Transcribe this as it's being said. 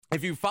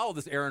if you follow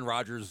this Aaron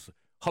Rodgers,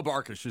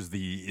 Hubarkish is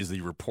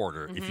the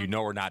reporter, if you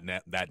know or not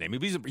that name.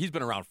 He's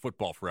been around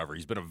football forever.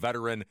 He's been a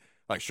veteran,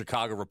 like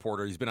Chicago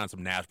reporter. He's been on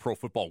some Pro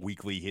Football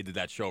Weekly. He did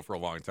that show for a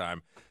long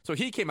time. So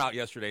he came out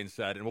yesterday and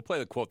said, and we'll play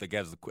the quote that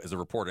Gaz, as a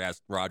reporter,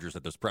 asked Rodgers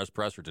at this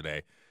presser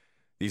today,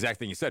 the exact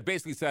thing he said.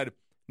 Basically said,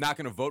 not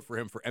going to vote for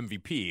him for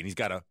MVP, and he's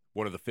got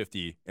one of the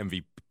 50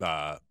 MVP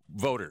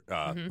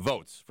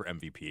votes for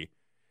MVP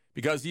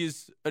because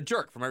he's a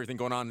jerk from everything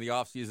going on in the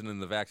offseason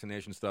and the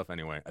vaccination stuff.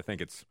 Anyway, I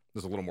think it's a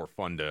little more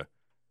fun to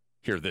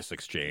hear this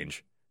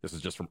exchange. This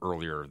is just from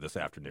earlier this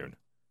afternoon.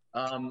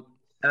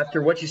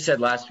 After what you said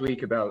last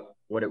week about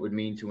what it would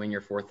mean to win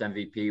your fourth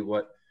MVP,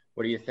 what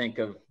do you think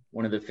of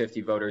one of the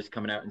 50 voters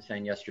coming out and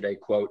saying yesterday,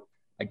 quote,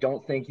 I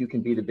don't think you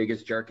can be the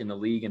biggest jerk in the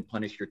league and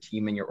punish your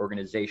team and your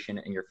organization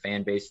and your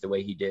fan base the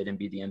way he did and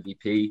be the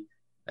MVP.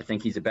 I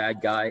think he's a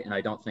bad guy, and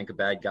I don't think a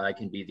bad guy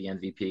can be the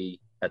MVP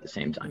at the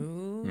same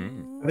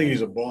time. I think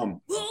he's a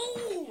bum.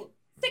 Ooh,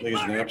 I think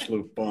he's an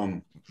absolute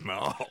bum.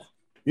 No.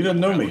 He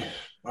doesn't know me.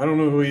 I don't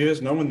know who he is.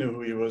 No one knew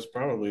who he was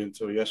probably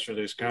until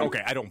yesterday's comment.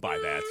 Okay, I don't buy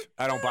that.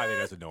 I don't buy that. He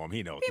doesn't know him.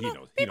 He knows.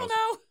 People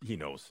know. He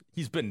knows.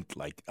 He's been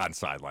like on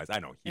sidelines. I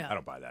know. I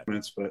don't buy that.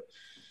 But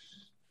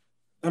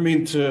I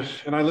mean,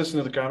 and I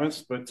listened to the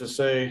comments, but to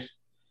say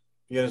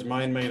he had his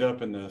mind made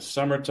up in the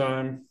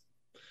summertime,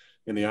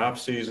 in the off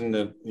season,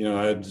 that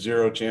I had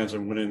zero chance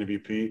of winning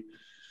MVP,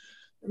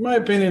 in my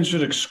opinion,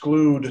 should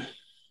exclude,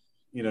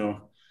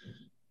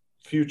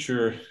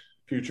 future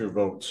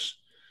votes.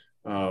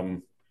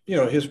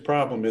 His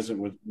problem isn't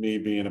with me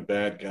being a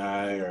bad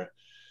guy or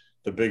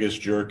the biggest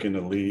jerk in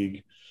the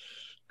league,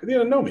 because he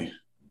doesn't know me.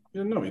 He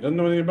doesn't know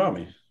anything about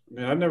me. I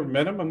mean, I've never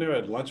met him. I've never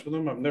had lunch with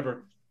him. I've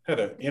never had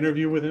an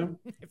interview with him.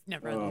 I've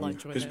never had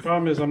lunch with him. His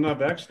problem is I'm not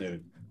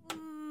vaccinated.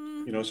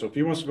 So if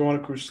he wants to go on a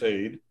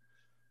crusade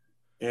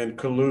and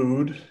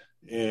collude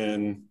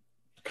and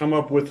come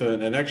up with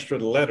an extra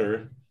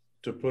letter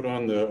to put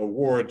on the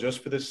award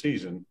just for this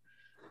season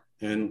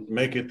and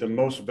make it the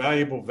most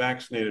valuable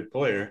vaccinated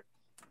player,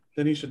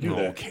 then he should do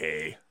that.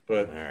 Okay.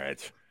 But all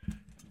right,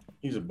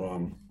 he's a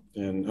bum,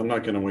 and I'm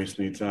not going to waste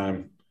any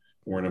time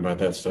worrying about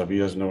that stuff. He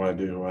has no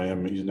idea who I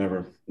am. He's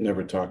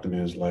never talked to me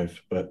in his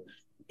life. But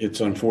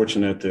it's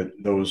unfortunate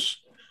that those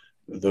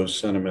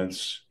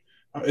sentiments.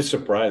 It's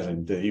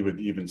surprising that he would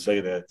even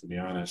say that, to be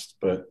honest.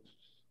 But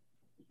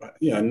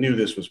yeah, I knew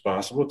this was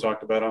possible.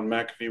 Talked about it on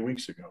McAfee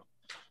weeks ago.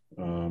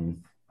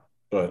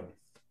 But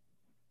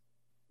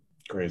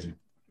crazy.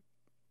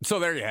 So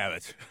there you have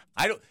it.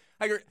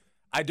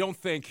 I don't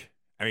think.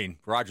 I mean,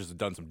 Rodgers has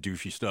done some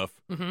douchey stuff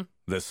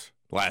this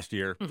last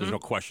year. There's no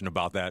question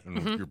about that,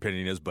 and what your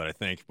opinion is. But I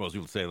think most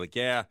people say, like,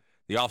 yeah,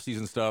 the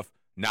offseason stuff,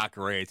 not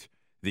great.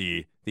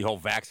 The whole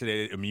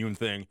vaccinated immune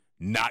thing,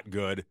 not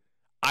good.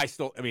 I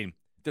mean,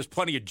 there's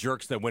plenty of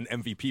jerks that win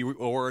MVP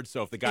awards.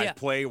 So if the guy's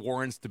play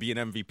warrants to be an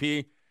MVP,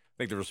 I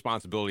think the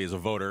responsibility as a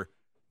voter,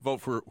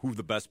 vote for who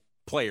the best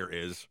player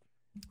is.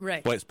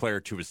 Right. Best player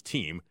to his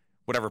team.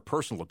 Whatever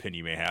personal opinion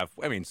you may have,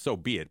 I mean, so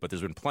be it. But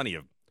there's been plenty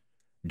of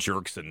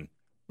jerks and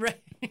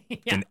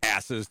and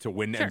asses to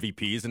win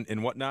MVPs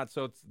and whatnot.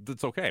 So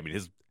it's okay. I mean,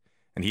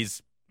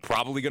 he's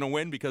probably going to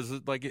win because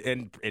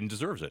and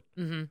deserves it.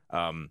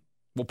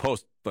 We'll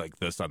post like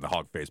this on the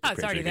Hog Facebook page.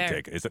 It's already there.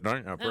 Take it. Is it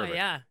not? Oh, perfect. Oh,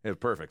 yeah.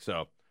 Perfect.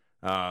 So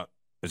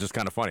it's just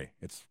kind of funny.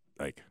 It's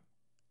like,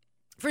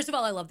 first of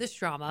all, I love this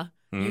drama.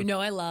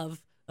 I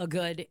love a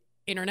good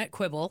internet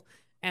quibble,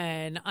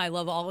 and I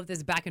love all of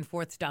this back and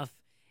forth stuff.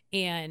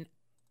 And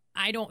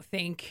I don't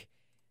think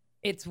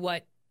it's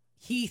what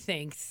he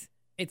thinks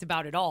it's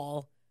about at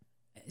all,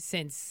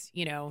 since,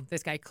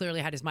 this guy clearly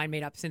had his mind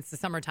made up since the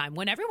summertime,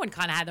 when everyone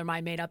kind of had their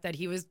mind made up that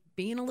he was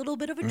being a little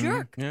bit of a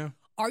jerk. Yeah.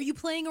 Are you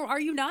playing or are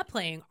you not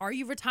playing? Are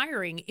you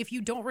retiring? If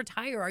you don't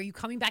retire, are you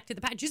coming back to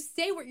the Pack? Just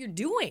say what you're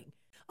doing.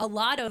 A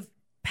lot of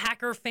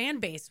Packer fan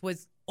base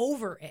was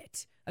over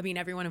it. I mean,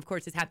 everyone, of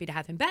course, is happy to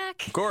have him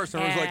back. Of course.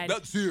 Everyone's like,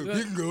 that's it.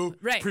 He can go.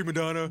 Right. Prima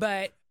donna.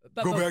 But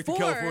go back to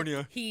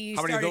California. He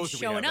How many of started those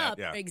showing up.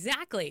 Yeah.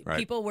 Exactly. Right.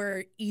 People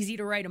were easy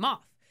to write him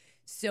off.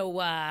 So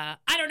I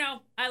don't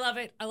know. I love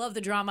it. I love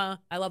the drama.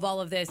 I love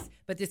all of this.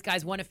 But this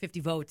guy's one of 50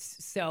 votes.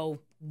 So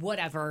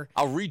whatever.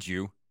 I'll read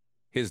you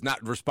his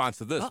not response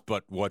to this,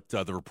 but what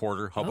the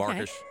reporter,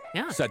 Hubarkish,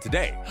 said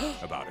today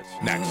about it.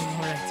 Next.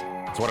 All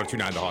right. It's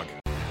 102.9 The Hog.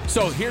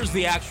 So here's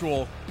the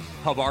actual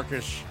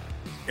Hubarkish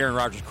Aaron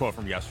Rodgers quote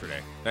from yesterday.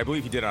 I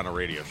believe he did on a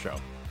radio show.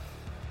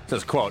 It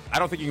says, quote, I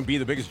don't think you can be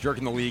the biggest jerk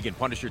in the league and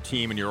punish your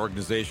team and your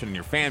organization and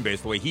your fan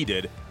base the way he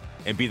did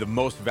and be the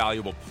most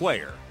valuable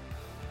player.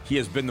 He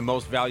has been the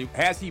most valuable.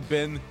 Has he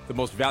been the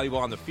most valuable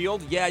on the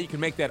field? Yeah, you can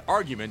make that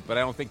argument, but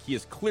I don't think he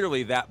is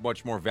clearly that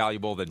much more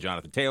valuable than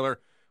Jonathan Taylor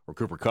or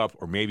Cooper Kupp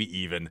or maybe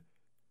even,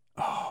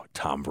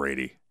 Tom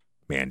Brady.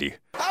 Mandy.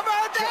 How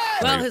about that?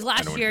 Well, his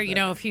last year,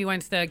 if he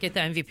wants to get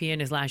the MVP in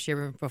his last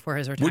year before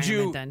his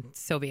retirement, then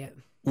so be it.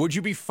 Would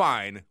you be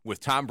fine with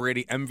Tom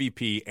Brady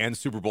MVP and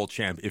Super Bowl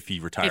champ if he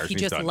retires? If he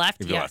just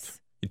left, yes.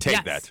 You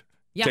take that.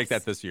 Yes. Take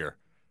that this year.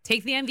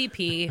 Take the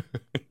MVP,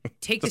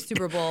 take the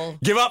Super Bowl,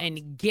 give up,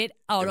 and get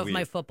out of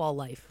my football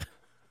life.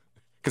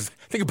 Because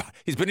think about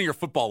he's been in your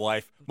football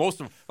life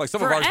most of like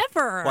some Forever. of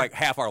ours like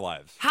half our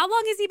lives. How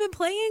long has he been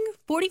playing?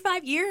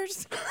 45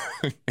 years?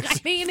 I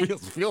mean,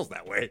 feels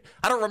that way.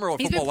 I don't remember what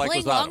he's football been life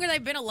was playing on. longer than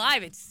I've been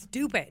alive. It's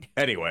stupid.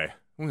 Anyway,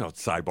 we know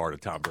sidebar to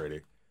Tom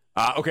Brady.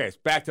 Okay,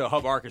 back to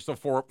Hub Arkush.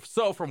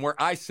 So from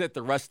where I sit,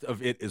 the rest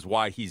of it is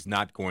why he's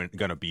not going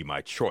to be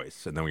my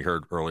choice. And then we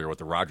heard earlier with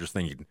the Rodgers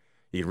thing.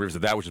 He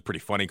revisited that, which is pretty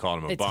funny,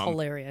 calling him a bum. It's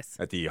hilarious.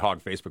 At the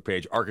Hog Facebook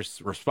page,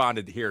 Arkush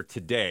responded here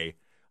today.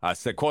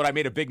 Said, quote, I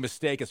made a big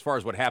mistake as far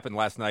as what happened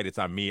last night. It's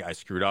on me. I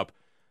screwed up.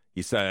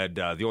 He said,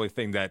 the only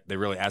thing that they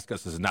really ask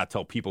us is not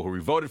tell people who we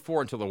voted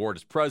for until the award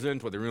is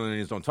present. What they really need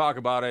is don't talk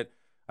about it.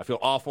 I feel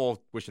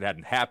awful. Wish it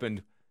hadn't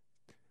happened.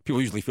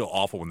 People usually feel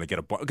awful when they get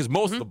a because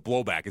most of the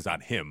blowback is on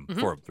him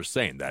for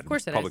saying that. Of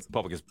course it is.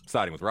 Public is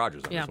siding with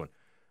Rodgers on this one.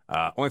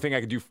 Only thing I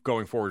can do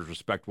going forward is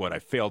respect what I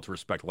failed to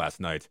respect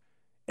last night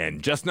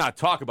and just not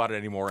talk about it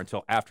anymore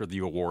until after the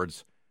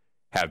awards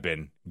have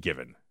been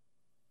given.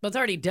 Well, it's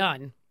already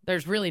done.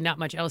 There's really not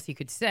much else he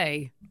could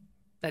say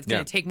that's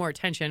going to take more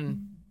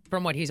attention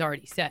from what he's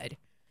already said.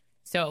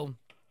 So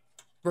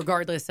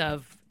regardless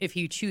of if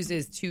he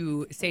chooses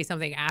to say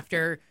something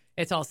after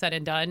it's all said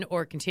and done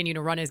or continue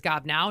to run his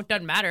gob now,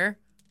 doesn't matter.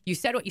 You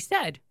said what you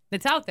said.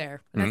 It's out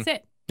there. And that's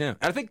it. Yeah.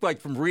 I think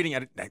like from reading,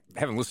 I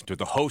haven't listened to it.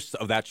 The hosts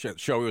of that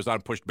show he was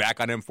on pushed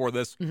back on him for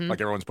this. Like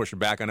everyone's pushing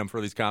back on him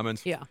for these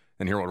comments. Yeah.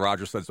 And hear what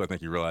Rodgers said. So I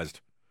think he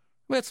realized,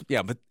 well,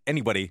 but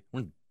anybody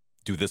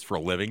do this for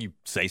a living. You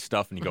say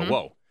stuff and you go,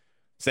 whoa.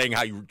 Saying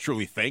how you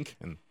truly think,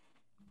 and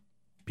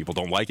people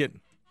don't like it,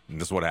 and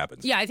this is what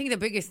happens. Yeah, I think the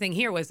biggest thing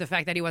here was the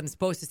fact that he wasn't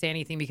supposed to say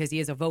anything because he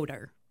is a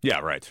voter. Yeah,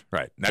 right.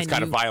 That's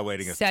kind of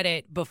violating it. Said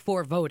it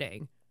before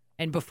voting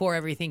and before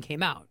everything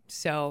came out.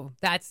 So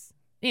that's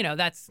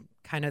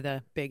kind of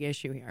the big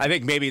issue here. I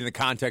think maybe in the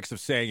context of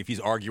saying if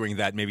he's arguing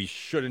that maybe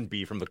shouldn't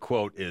be from the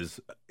quote is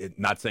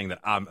not saying that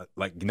I'm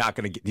like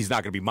he's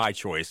not going to be my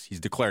choice.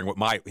 He's declaring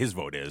what his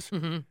vote is.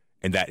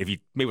 And that if he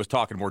maybe was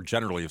talking more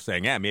generally of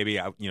saying, maybe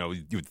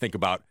you would think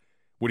about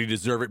would he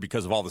deserve it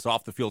because of all this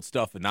off the field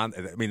stuff and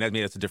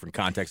that's a different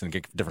context and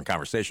a different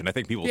conversation. I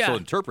think people still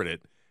interpret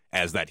it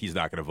as that he's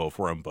not going to vote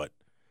for him, but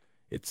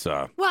it's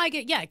well, I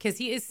get because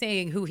he is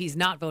saying who he's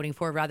not voting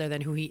for rather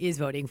than who he is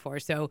voting for.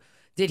 So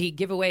did he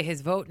give away his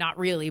vote? Not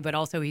really, but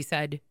also he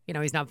said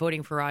he's not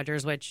voting for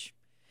Rodgers, which.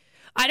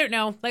 I don't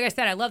know. Like I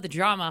said, I love the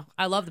drama.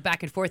 I love the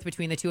back and forth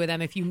between the two of them.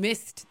 If you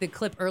missed the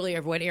clip earlier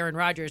of what Aaron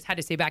Rodgers had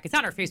to say back, it's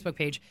on our Facebook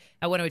page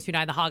at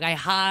 1029 The Hog. I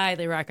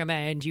highly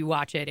recommend you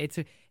watch it.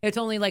 It's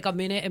only like a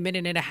minute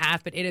and a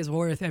half, but it is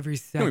worth every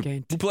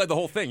second. We played the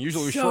whole thing.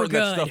 Usually we So shorten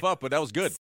that good. stuff up, but that was good.